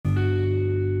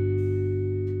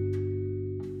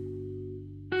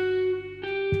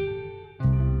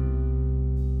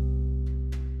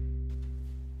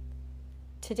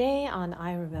Today on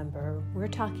I Remember, we're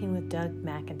talking with Doug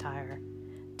McIntyre.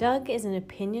 Doug is an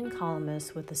opinion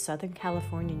columnist with the Southern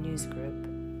California News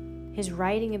Group. His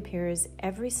writing appears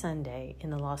every Sunday in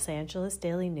the Los Angeles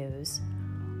Daily News,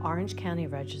 Orange County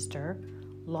Register,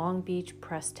 Long Beach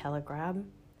Press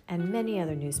Telegram, and many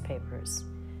other newspapers.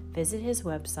 Visit his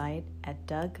website at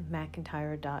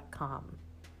dougmcintyre.com.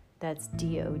 That's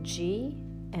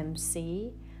DOGMCINTYRE.com.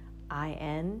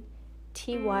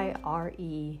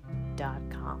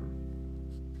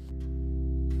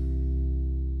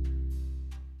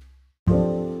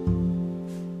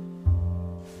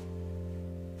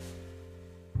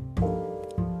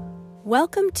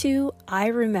 Welcome to I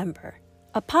Remember,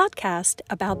 a podcast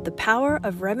about the power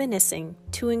of reminiscing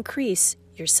to increase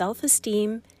your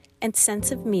self-esteem and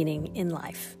sense of meaning in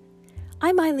life.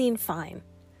 I'm Eileen Fine.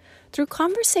 Through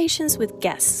conversations with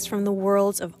guests from the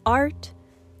worlds of art,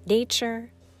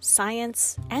 nature,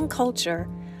 science, and culture,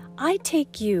 I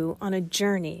take you on a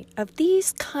journey of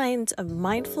these kinds of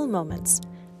mindful moments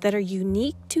that are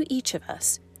unique to each of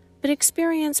us, but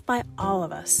experienced by all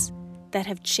of us, that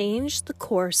have changed the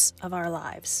course of our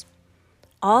lives.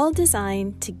 All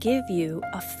designed to give you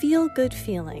a feel-good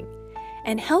feeling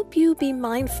and help you be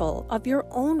mindful of your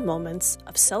own moments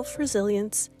of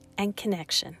self-resilience and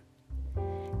connection.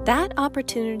 That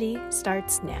opportunity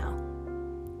starts now.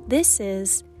 This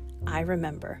is I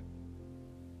Remember.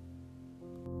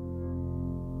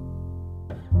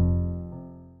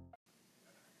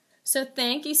 So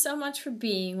thank you so much for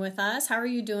being with us. How are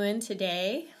you doing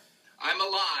today? I'm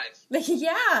alive.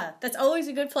 Yeah, that's always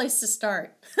a good place to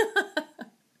start.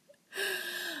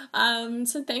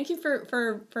 So thank you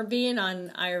for being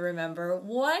on I Remember.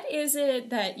 What is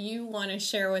it that you want to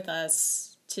share with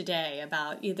us today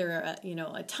about either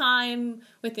a time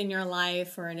within your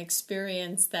life or an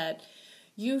experience that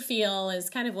you feel is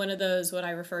kind of one of those what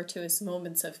I refer to as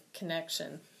moments of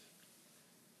connection?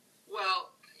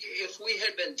 Well, if we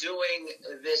had been doing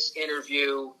this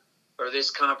interview or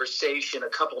this conversation a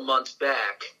couple months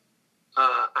back,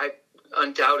 I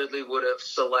undoubtedly would have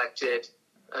selected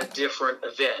a different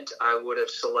event. I would have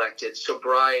selected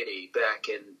sobriety back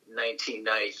in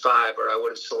 1995, or I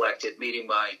would have selected meeting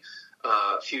my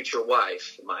future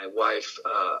wife, my wife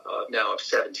now of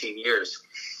 17 years.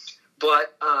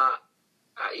 But,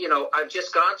 I've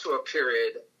just gone through a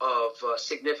period of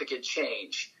significant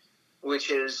change,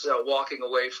 which is walking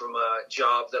away from a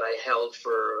job that I held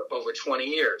for over 20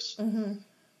 years. Mm-hmm.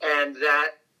 And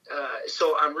that,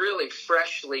 so I'm really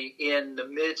freshly in the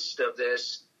midst of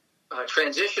this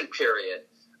transition period.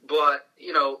 But,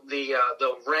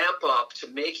 the ramp up to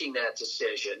making that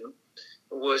decision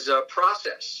was a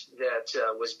process that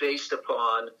was based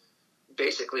upon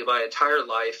basically my entire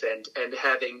life and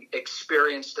having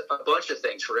experienced a bunch of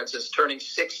things. For instance, turning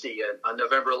 60 on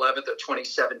November 11th of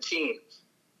 2017.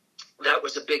 That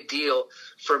was a big deal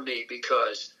for me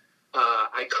because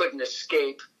I couldn't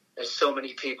escape, as so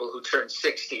many people who turn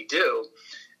 60 do,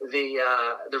 the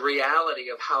reality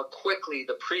of how quickly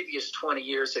the previous 20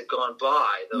 years had gone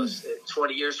by, those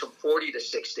 20 years from 40 to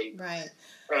 60, right,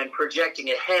 and projecting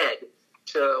ahead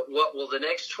to what will the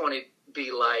next 20 be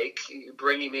like,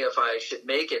 bringing me, if I should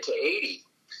make it, to 80.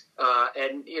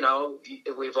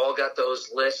 We've all got those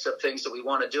lists of things that we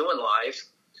want to do in life.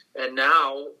 And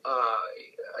now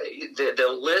the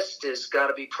list has got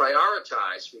to be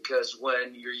prioritized, because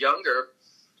when you're younger,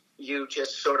 you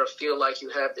just sort of feel like you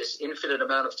have this infinite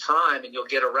amount of time and you'll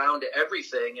get around to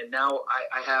everything. And now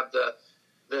I have the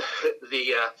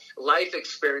life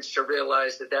experience to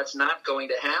realize that that's not going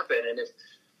to happen. And if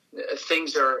the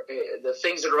things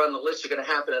that are on the list are going to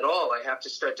happen at all, I have to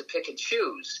start to pick and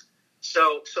choose.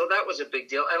 So that was a big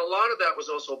deal. And a lot of that was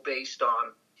also based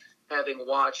on having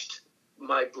watched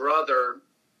my brother,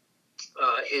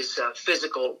 his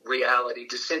physical reality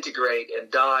disintegrate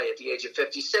and die at the age of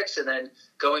 56, and then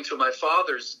going through my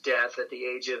father's death at the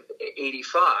age of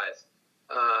 85.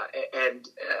 I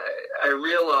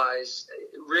realized,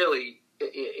 really,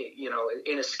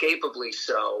 inescapably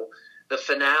so, the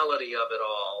finality of it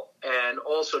all, and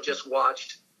also just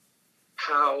watched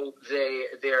how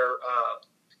their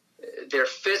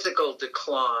physical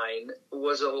decline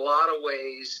was a lot of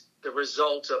ways the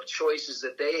result of choices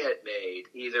that they had made,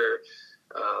 either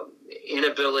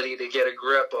inability to get a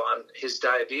grip on his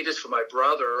diabetes for my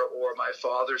brother, or my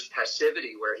father's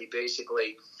passivity, where he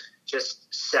basically just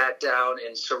sat down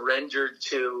and surrendered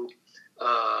to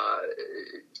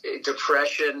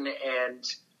depression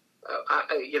and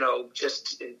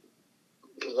just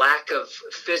lack of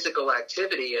physical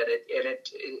activity, and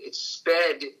it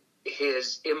sped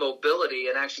his immobility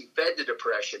and actually fed the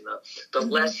depression. The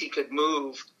less he could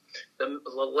move, the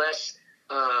less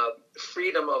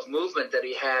freedom of movement that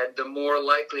he had, the more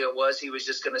likely it was he was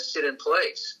just going to sit in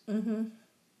place. Mm-hmm.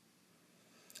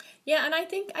 Yeah, and I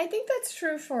think that's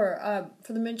true for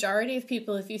the majority of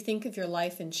people. If you think of your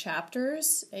life in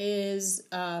chapters, is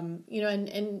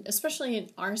and especially in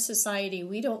our society,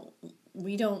 we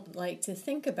don't like to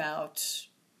think about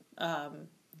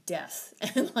death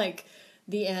and like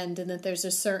the end, and that there's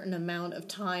a certain amount of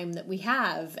time that we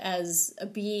have as a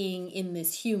being in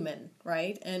this human,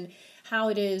 right? And how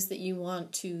it is that you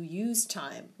want to use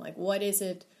time. Like, what is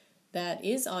it that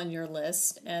is on your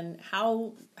list, and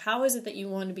how is it that you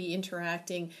want to be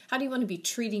interacting? How do you want to be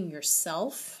treating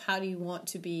yourself? How do you want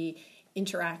to be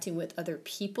interacting with other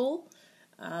people?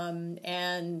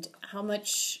 And how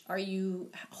much are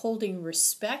you holding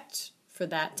respect for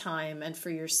that time and for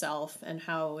yourself, and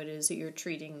how it is that you're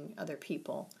treating other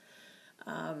people?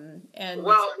 And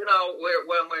well,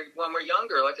 when we're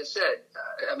younger, like I said,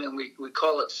 we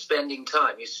call it spending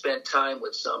time. You spend time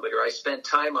with somebody, or I spent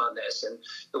time on this. And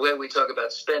the way we talk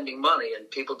about spending money, and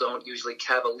people don't usually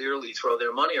cavalierly throw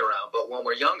their money around, but when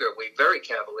we're younger, we very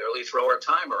cavalierly throw our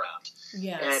time around.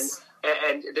 Yes.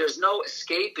 And there's no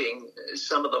escaping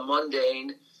some of the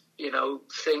mundane,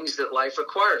 things that life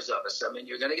requires of us. I mean,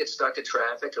 you're going to get stuck in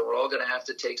traffic, and we're all going to have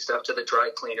to take stuff to the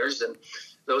dry cleaners, and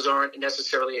those aren't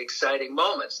necessarily exciting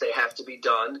moments. They have to be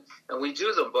done, and we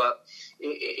do them. But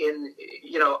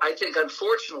I think,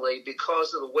 unfortunately,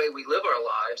 because of the way we live our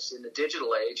lives in the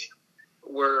digital age,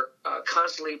 we're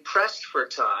constantly pressed for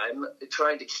time,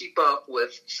 trying to keep up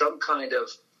with some kind of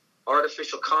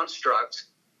artificial construct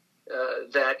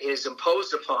that is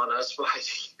imposed upon us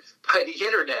by the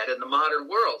internet and the modern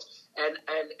world. And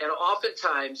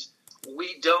oftentimes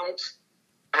we don't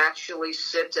actually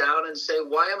sit down and say,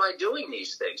 why am I doing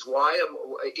these things?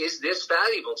 Is this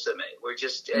valuable to me? We're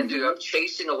just ending up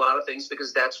chasing a lot of things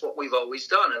because that's what we've always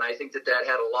done. And I think that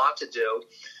had a lot to do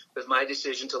with my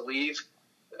decision to leave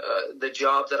the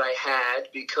job that I had,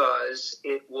 because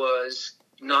it was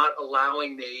not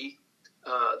allowing me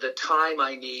the time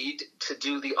I need to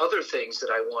do the other things that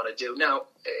I want to do. Now,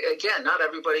 again, not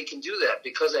everybody can do that.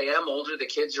 Because I am older, the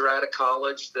kids are out of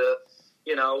college,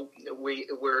 while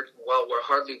we're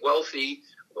hardly wealthy,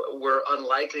 we're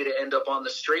unlikely to end up on the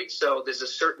street. So there's a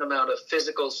certain amount of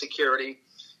physical security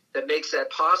that makes that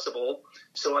possible.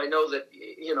 So I know that,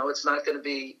 it's not going to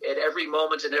be at every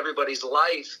moment in everybody's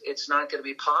life, it's not going to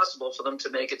be possible for them to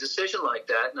make a decision like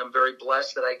that. And I'm very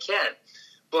blessed that I can.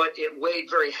 But it weighed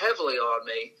very heavily on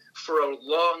me for a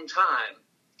long time.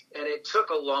 And it took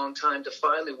a long time to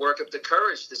finally work up the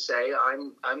courage to say,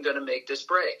 I'm going to make this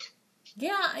break.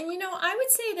 Yeah, and I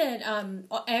would say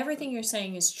that everything you're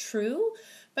saying is true,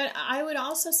 but I would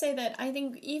also say that I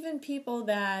think even people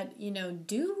that,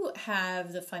 do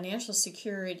have the financial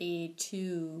security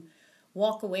to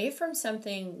walk away from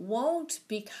something won't,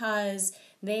 because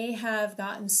they have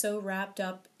gotten so wrapped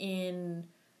up in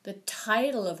the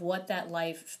title of what that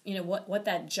life, what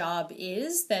that job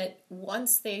is, that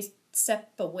once they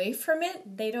step away from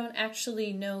it, they don't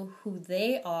actually know who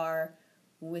they are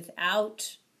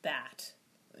without that.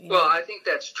 Well, I think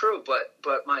that's true,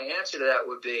 but my answer to that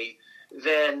would be,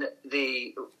 then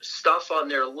the stuff on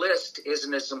their list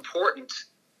isn't as important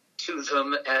to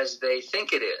them as they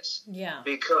think it is. Yeah.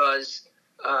 Because,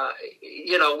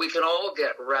 we can all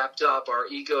get wrapped up, our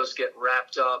egos get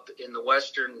wrapped up in the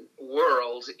Western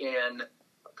world in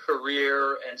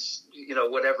career and,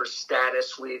 whatever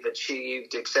status we've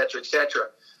achieved, et cetera, et cetera.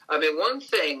 I mean, one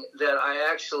thing that I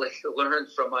actually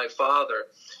learned from my father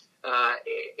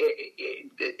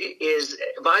is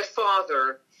my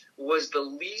father was the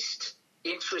least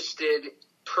interested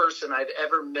person I've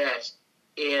ever met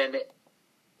in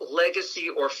legacy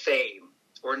or fame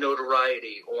or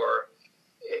notoriety. Or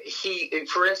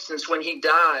for instance, when he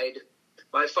died,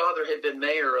 my father had been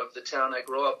mayor of the town I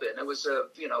grew up in. It was a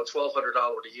 $1,200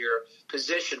 a year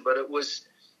position, but it was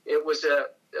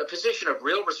a position of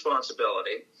real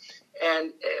responsibility.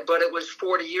 But it was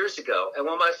 40 years ago. And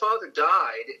when my father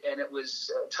died, and it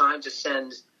was time to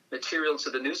send material to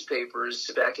the newspapers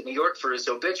back in New York for his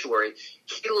obituary,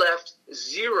 he left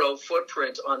zero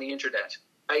footprint on the internet.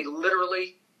 I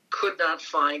literally could not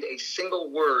find a single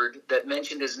word that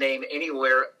mentioned his name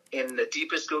anywhere in the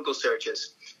deepest Google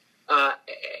searches.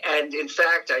 And in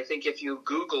fact, I think if you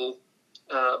Google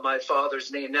my father's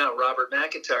name now, Robert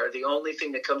McIntyre, the only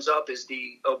thing that comes up is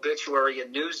the obituary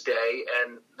in Newsday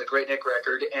and the Great Neck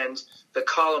Record and the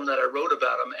column that I wrote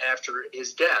about him after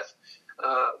his death.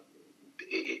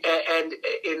 And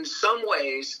in some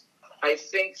ways, I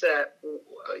think that,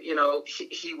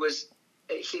 he was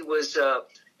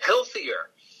healthier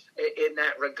in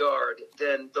that regard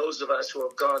than those of us who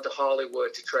have gone to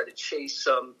Hollywood to try to chase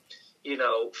some,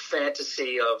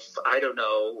 fantasy of, I don't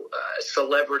know,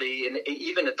 celebrity, and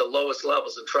even at the lowest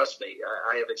levels. And trust me,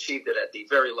 I have achieved it at the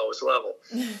very lowest level.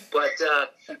 But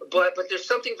there's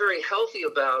something very healthy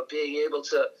about being able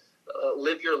to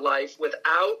live your life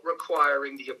without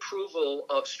requiring the approval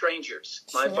of strangers.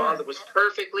 Sure. My father was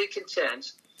perfectly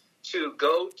content to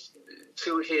go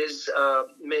to his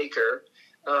maker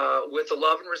with the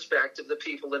love and respect of the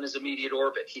people in his immediate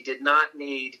orbit. He did not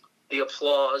need the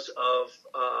applause of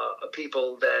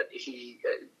people that he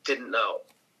didn't know.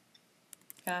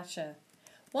 Gotcha.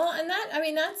 Well,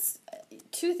 and that's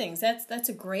two things. That's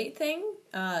a great thing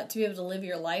to be able to live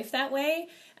your life that way.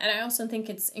 And I also think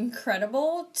it's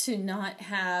incredible to not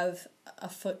have a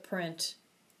footprint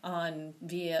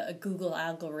via a Google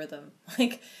algorithm.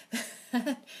 Like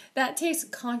that takes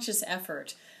conscious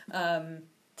effort to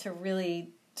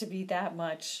be that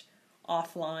much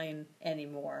offline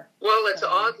anymore. Well, it's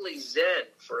oddly zen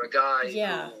for a guy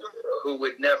who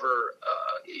would never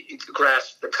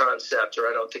grasp the concept, or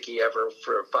I don't think he ever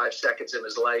for 5 seconds in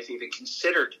his life even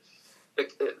considered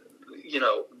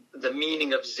the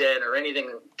meaning of zen or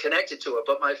anything connected to it.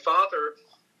 But my father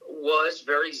was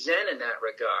very zen in that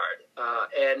regard,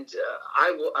 and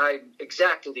I'm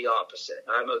exactly the opposite.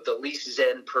 I'm the least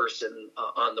zen person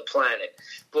on the planet.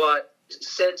 But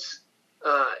since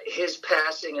his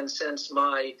passing and since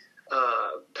my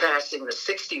passing the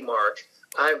 60 mark,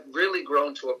 I've really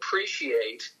grown to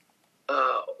appreciate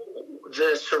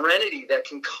the serenity that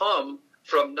can come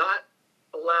from not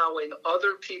allowing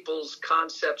other people's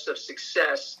concepts of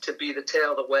success to be the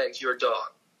tail that wags your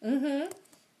dog. Mm-hmm.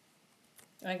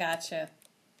 I gotcha.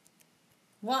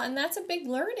 Well, and that's a big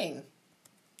learning.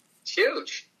 It's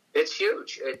huge. It's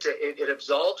huge. It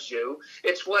absolves you.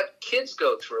 It's what kids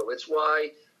go through. It's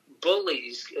why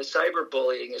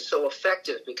cyberbullying is so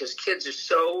effective, because kids are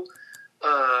so,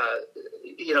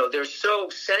 they're so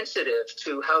sensitive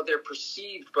to how they're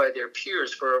perceived by their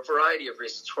peers for a variety of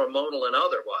reasons, hormonal and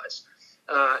otherwise.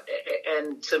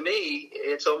 And to me,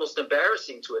 it's almost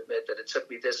embarrassing to admit that it took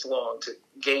me this long to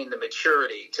gain the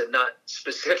maturity to not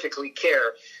specifically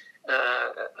care,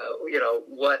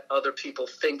 what other people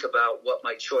think about what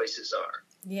my choices are.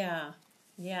 Yeah.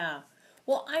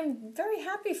 Well, I'm very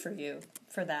happy for you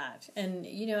for that. And,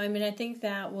 I think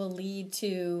that will lead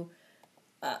to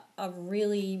a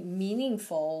really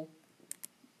meaningful,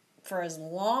 for as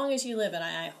long as you live, and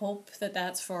I hope that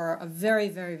that's for a very,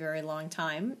 very, very long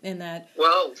time.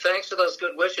 Well, thanks for those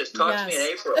good wishes. Talk to me in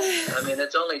April. I mean,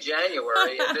 it's only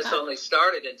January, and this only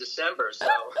started in December, so,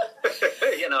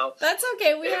 That's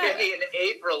okay. Maybe in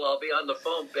April I'll be on the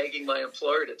phone begging my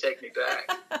employer to take me back.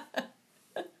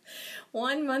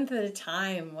 1 month at a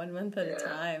time. A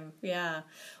time. Yeah.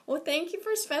 Well, thank you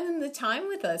for spending the time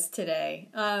with us today.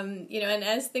 And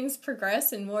as things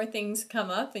progress and more things come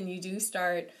up and you do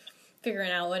start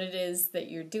figuring out what it is that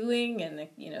you're doing, and,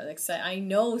 I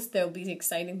know there'll be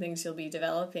exciting things you'll be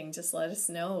developing, just let us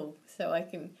know so I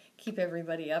can keep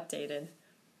everybody updated.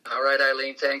 All right,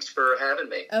 Eileen, thanks for having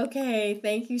me. Okay,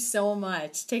 thank you so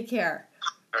much. Take care.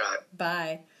 All right.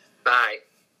 Bye. Bye.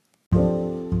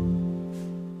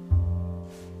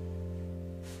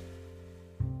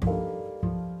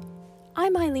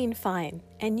 I'm Eileen Fine,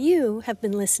 and you have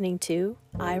been listening to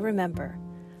I Remember,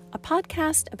 a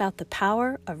podcast about the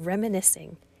power of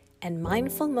reminiscing and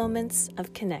mindful moments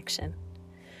of connection.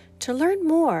 To learn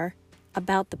more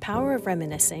about the power of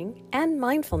reminiscing and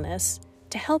mindfulness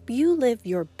to help you live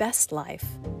your best life,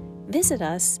 visit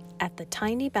us at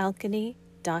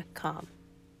thetinybalcony.com.